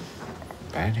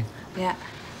 Bannock? Yeah.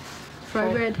 Fry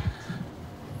bread.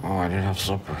 Oh, I didn't have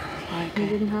supper. You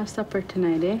didn't have supper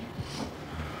tonight, eh?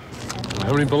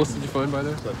 How many bullets did you find by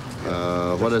there?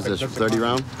 What is this, 30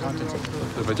 round?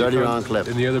 30 round clip.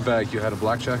 In the other bag, you had a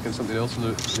blackjack and something else in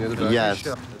the other bag? Yes.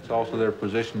 It's also their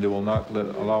position. They will not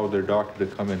allow their doctor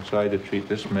to come inside to treat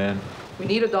this man. We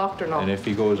need a doctor now. And if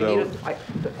he goes out...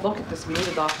 Look at this, we need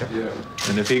a doctor. Yeah.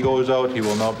 And if he goes out, he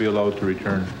will not be allowed to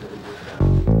return.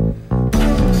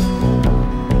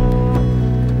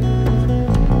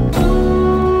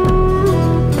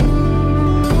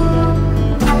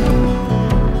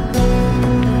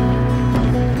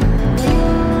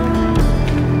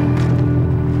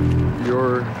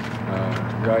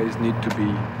 Guys need to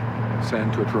be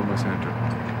sent to a trauma center.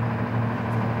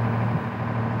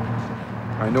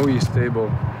 I know he's stable.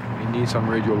 He needs some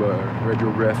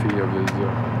radiography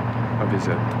of his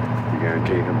head. You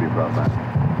guarantee he'll be brought back?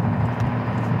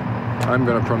 I'm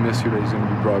gonna promise you that he's gonna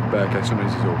be brought back as soon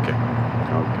as he's okay.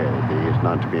 Okay, he is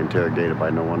not to be interrogated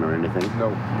by no one or anything? No,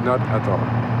 not at all.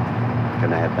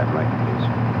 Can I have that right, please?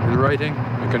 In writing,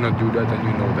 I cannot do that, and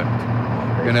you know that.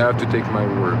 You're gonna have to take my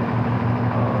word.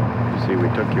 See, we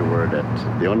took your word at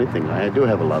the only thing. I do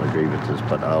have a lot of grievances,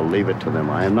 but I'll leave it to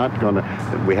them. I am not going to.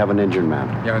 We have an injured man.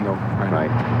 Yeah, I know. Right.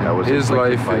 That was his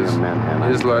life is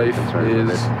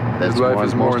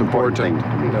more important.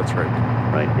 To me. That's right.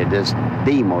 Right. It is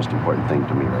the most important thing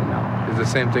to me right now. It's the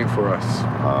same thing for us.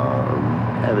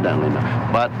 Evidently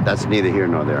not. But that's neither here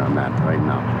nor there on that right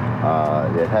now.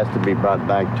 It has to be brought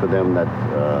back to them that.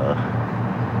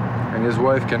 And his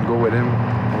wife can go with him,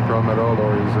 no problem at all,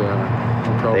 or his. No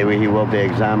problem. He will be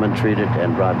examined, treated,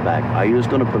 and brought back. Are you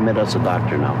going to permit us a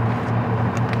doctor now?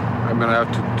 I'm going to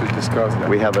have to discuss that.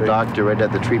 We have a doctor right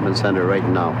at the treatment center right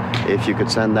now. If you could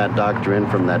send that doctor in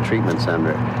from that treatment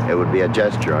center, it would be a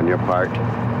gesture on your part.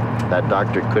 That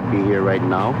doctor could be here right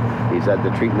now. He's at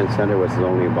the treatment center, which is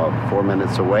only about 4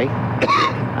 minutes away,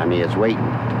 and he is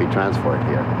waiting to be transferred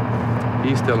here.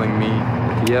 He's telling me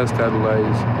that he has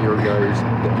stabilized your guys,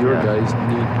 that your guys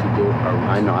need to go out.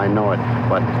 I know it,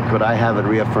 but could I have it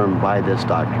reaffirmed by this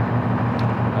doctor?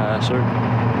 Sir,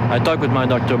 I talked with my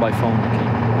doctor by phone, okay?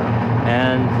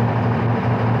 And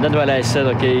that's what I said,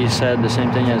 okay, he said the same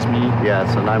thing as me.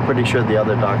 Yes, and I'm pretty sure the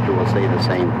other doctor will say the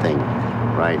same thing,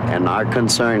 right? And our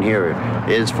concern here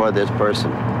is for this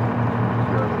person.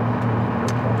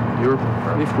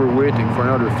 If we're waiting for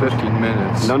another 15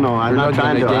 minutes... No, I'm not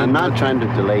trying to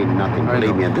delay nothing,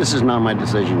 believe me. This is not my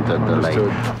decision to delay.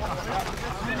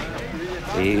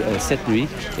 Et cette nuit,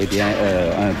 eh bien,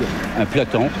 un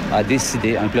peloton a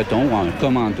décidé, un peloton ou un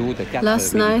commando de 4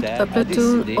 Last night, a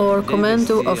platoon or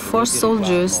commando of 4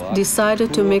 soldiers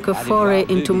decided to make a foray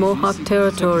into Mohawk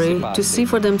territory to see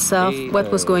for themselves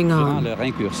what was going on.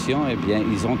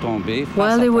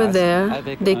 While they were there,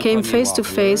 they came face to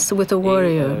face with a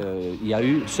warrior.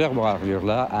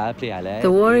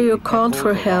 The warrior called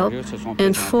for help,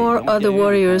 and 4 other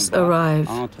warriors arrived.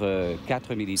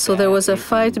 So there was a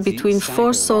fight between 4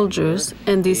 4 soldiers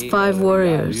and these 5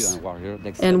 warriors,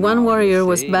 and 1 warrior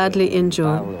was badly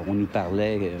injured.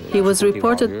 He was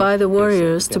reported by the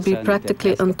warriors to be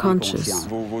practically unconscious.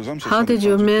 How did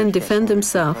your men defend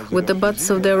themselves? With the butts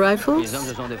of their rifles?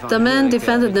 The men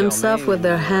defended themselves with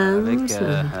their hands?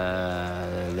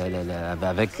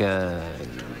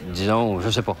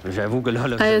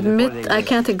 I admit I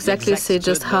can't exactly say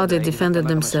just how they defended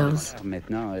themselves.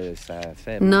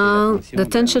 Now, the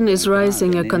tension is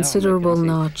rising a considerable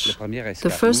notch.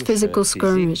 The first physical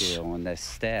skirmish.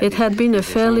 It had been a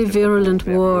fairly virulent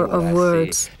war of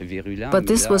words, but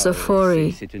this was a foray,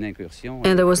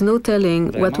 and there was no telling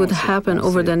what would happen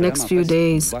over the next few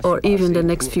days or even the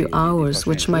next few hours,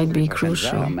 which might be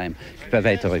crucial.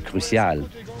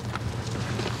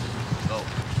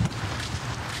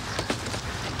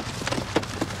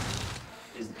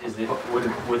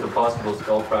 With a possible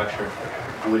skull fracture,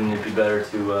 wouldn't it be better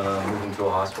to move him to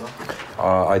a hospital?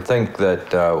 I think that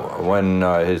when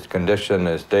his condition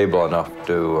is stable enough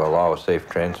to allow a safe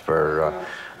transfer,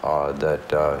 that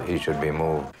he should be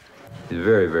moved. He's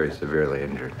very, very severely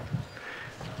injured.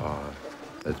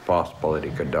 It's possible that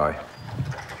he could die.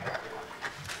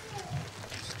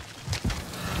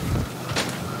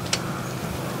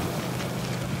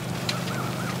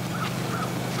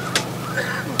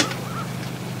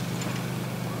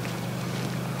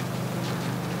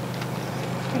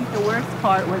 The worst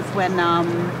part was when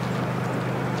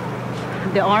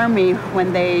the army, when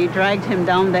they dragged him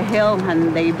down the hill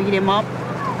and they beat him up.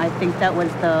 I think that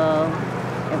was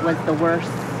the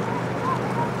worst.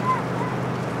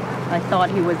 I thought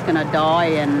he was gonna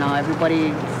die, and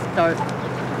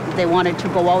they wanted to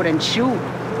go out and shoot,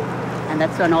 and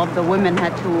that's when all the women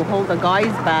had to hold the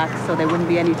guys back so there wouldn't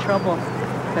be any trouble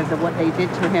because of what they did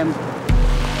to him.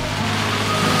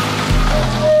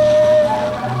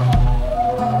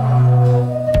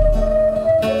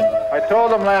 I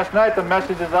told them last night the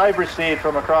messages I've received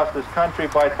from across this country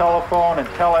by telephone and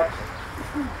telex,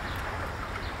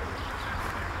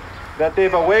 that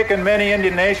they've awakened many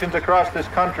Indian nations across this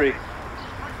country.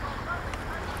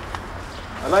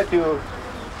 I'd like to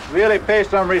really pay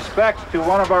some respects to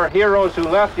one of our heroes who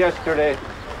left yesterday.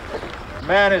 The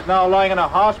man is now lying in a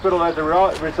hospital as a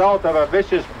result of a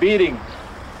vicious beating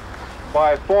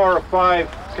by 4 or 5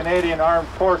 Canadian Armed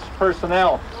Force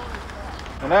personnel.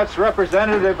 And that's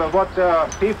representative of what the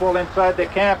people inside the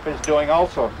camp is doing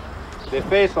also. They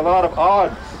face a lot of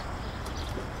odds,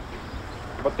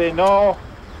 but they know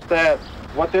that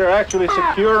what they're actually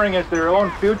securing is their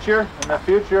own future and the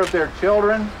future of their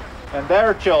children and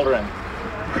their children.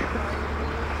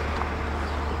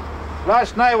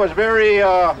 Last night was very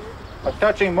a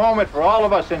touching moment for all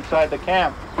of us inside the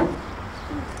camp.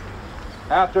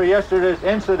 After yesterday's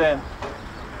incident,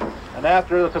 and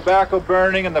after the tobacco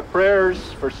burning and the prayers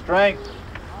for strength,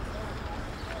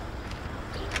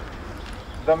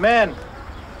 the men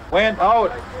went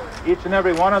out, each and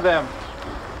every one of them,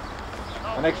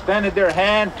 and extended their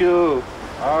hand to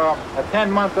a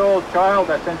 10-month-old child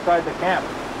that's inside the camp.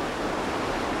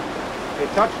 They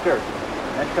touched her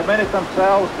and committed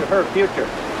themselves to her future.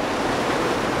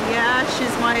 Yeah,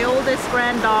 she's my oldest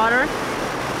granddaughter.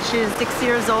 She's 6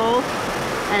 years old,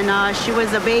 and she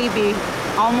was a baby.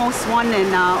 Almost one in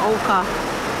Oka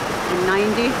in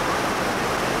 90.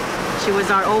 She was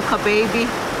our Oka baby.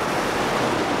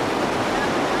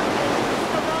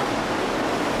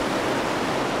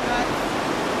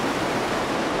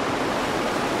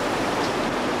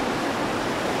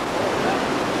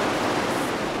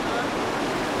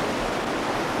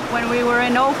 When we were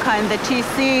in Oka in the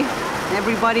TC,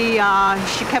 everybody,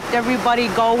 she kept everybody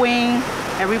going.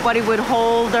 Everybody would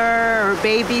hold her or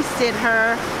babysit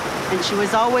her. And she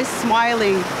was always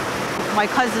smiling. My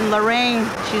cousin Lorraine,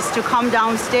 she used to come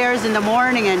downstairs in the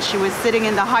morning and she was sitting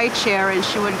in the high chair and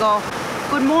she would go,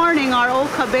 "Good morning, our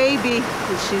Oka baby."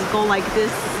 And she'd go like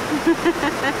this.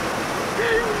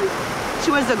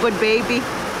 She was a good baby,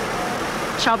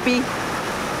 chubby.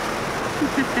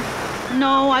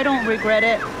 No, I don't regret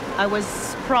it. I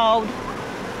was proud.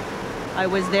 I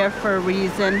was there for a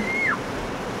reason.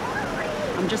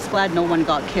 I'm just glad no one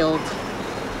got killed.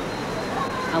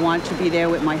 I want to be there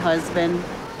with my husband.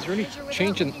 Is there any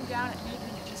change in...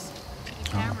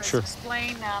 Sure.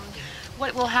 Explain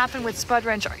what will happen with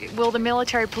Spudwrench. Will the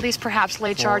military police perhaps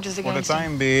lay charges against him? For the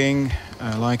time being,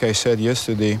 like I said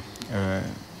yesterday,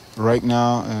 right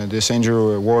now this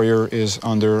injured warrior is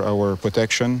under our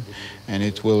protection, and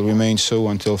it will remain so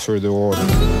until further order.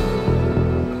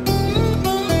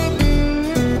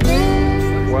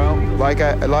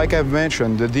 Like I've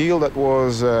mentioned, the deal that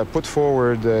was put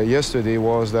forward yesterday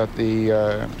was that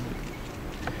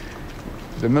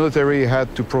The military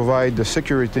had to provide the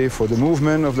security for the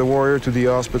movement of the warrior to the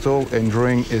hospital and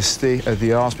during his stay at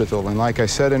the hospital. And like I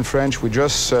said in French,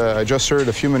 I just heard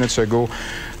a few minutes ago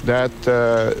that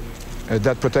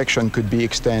that protection could be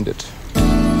extended. I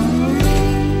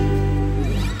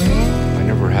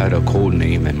never had a code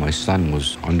name, and my son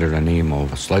was under the name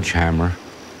of Sledgehammer,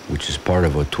 which is part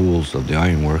of the tools of the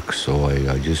ironwork. So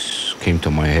I just came to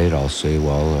my head, I'll say,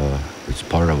 well, it's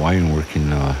part of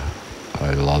ironworking.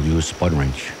 I'll use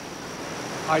Spudwrench.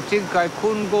 I think I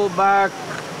couldn't go back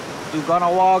to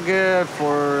Kahnawake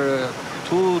for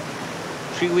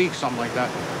 2-3 weeks, something like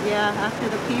that. Yeah, after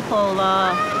the people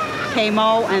came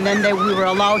out, and then we were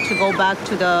allowed to go back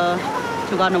to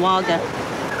Kahnawake.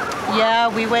 Yeah,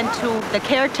 we went to the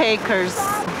caretakers.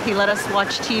 He let us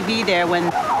watch TV there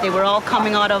when they were all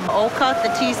coming out of Oka, the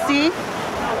TC.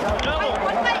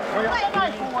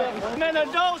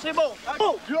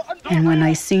 And when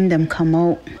I seen them come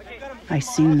out, I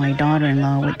seen my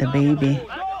daughter-in-law with the baby.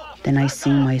 Then I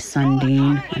seen my son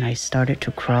Dean, and I started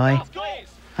to cry.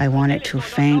 I wanted to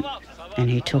faint, and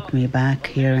he took me back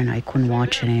here, and I couldn't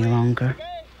watch it any longer.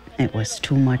 It was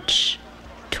too much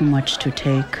to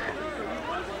take.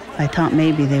 I thought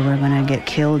maybe they were gonna get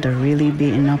killed or really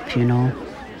beaten up, you know.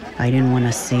 I didn't want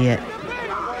to see it.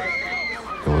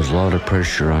 There was a lot of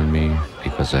pressure on me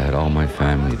because I had all my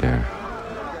family there.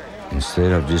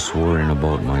 Instead of just worrying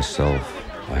about myself,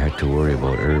 I had to worry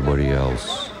about everybody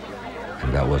else,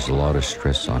 and that was a lot of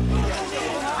stress on me.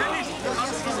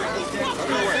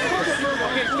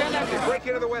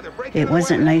 It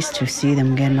wasn't nice to see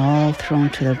them getting all thrown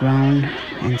to the ground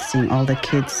and seeing all the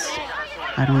kids.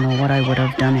 I don't know what I would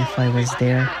have done if I was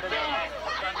there.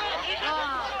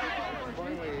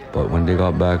 But when they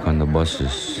got back on the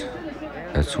buses,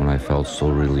 that's when I felt so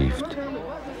relieved.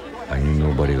 I knew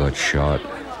nobody got shot.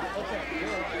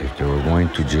 If they were going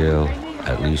to jail,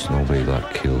 at least nobody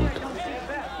got killed.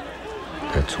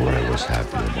 That's what I was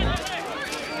happy about.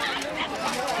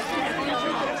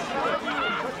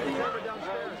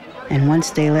 And once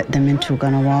they let them into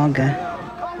Kahnawake,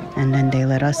 and then they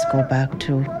let us go back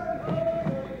too.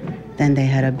 Then they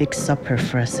had a big supper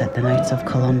for us at the Knights of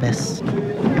Columbus.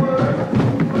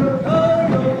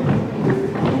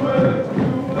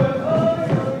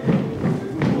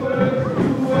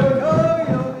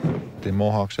 The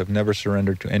Mohawks have never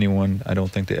surrendered to anyone. I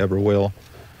don't think they ever will.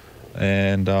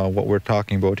 And what we're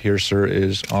talking about here, sir,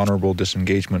 is honorable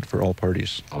disengagement for all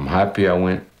parties. I'm happy I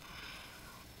went,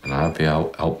 and I'm happy I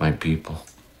helped my people.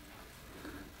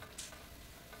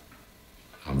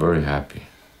 I'm very happy.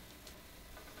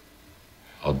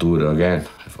 I'll do it again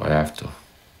if I have to.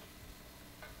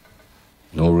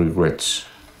 No regrets.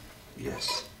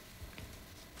 Yes.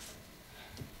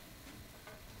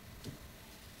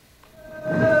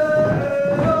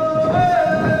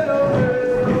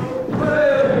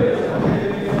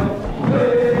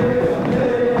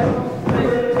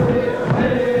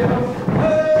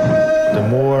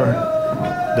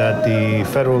 That the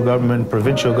federal government,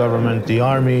 provincial government, the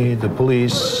army, the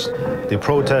police, the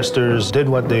protesters did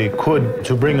what they could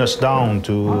to bring us down,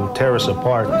 to tear us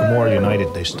apart, the more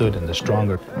united they stood and the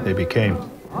stronger they became.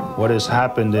 What has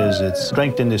happened is it's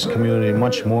strengthened this community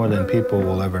much more than people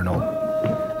will ever know.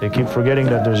 They keep forgetting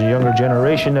that there's a younger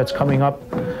generation that's coming up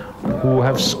who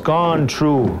have gone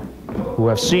through, who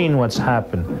have seen what's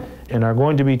happened, and are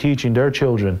going to be teaching their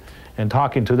children and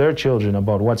talking to their children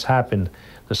about what's happened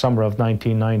the summer of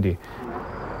 1990. You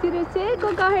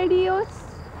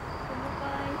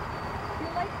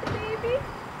like the baby?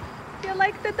 You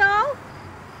like the doll?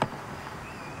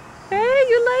 Hey,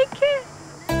 you like it?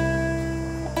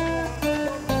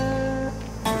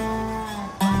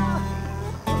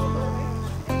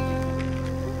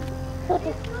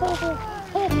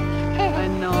 I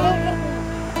know.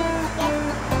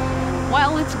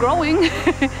 Well, it's growing.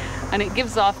 And it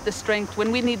gives off the strength.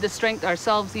 When we need the strength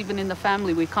ourselves, even in the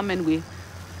family, we come and we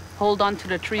hold on to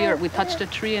the tree, or we touch the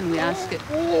tree and we ask it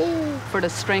for the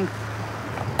strength.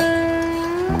 I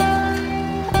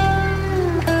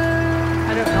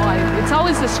don't know, it's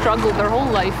always a struggle. Their whole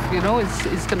life, you know,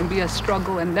 is going to be a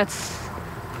struggle, and that's...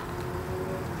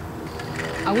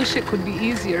 I wish it could be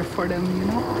easier for them, you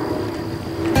know?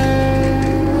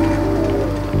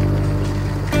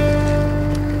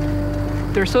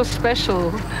 They're so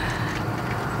special.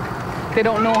 They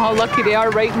don't know how lucky they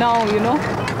are right now, you know?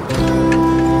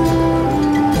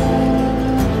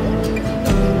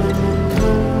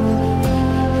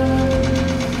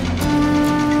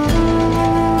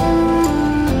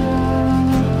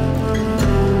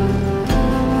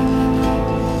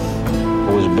 I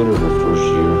was bitter the first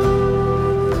year,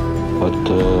 but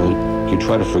you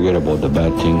try to forget about the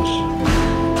bad things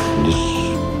and just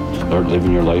start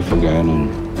living your life again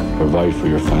and provide for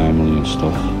your family and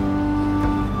stuff.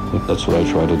 But that's what I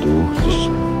try to do, just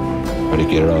try to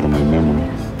get it out of my memory.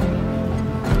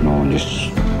 You know, and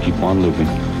just keep on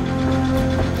living.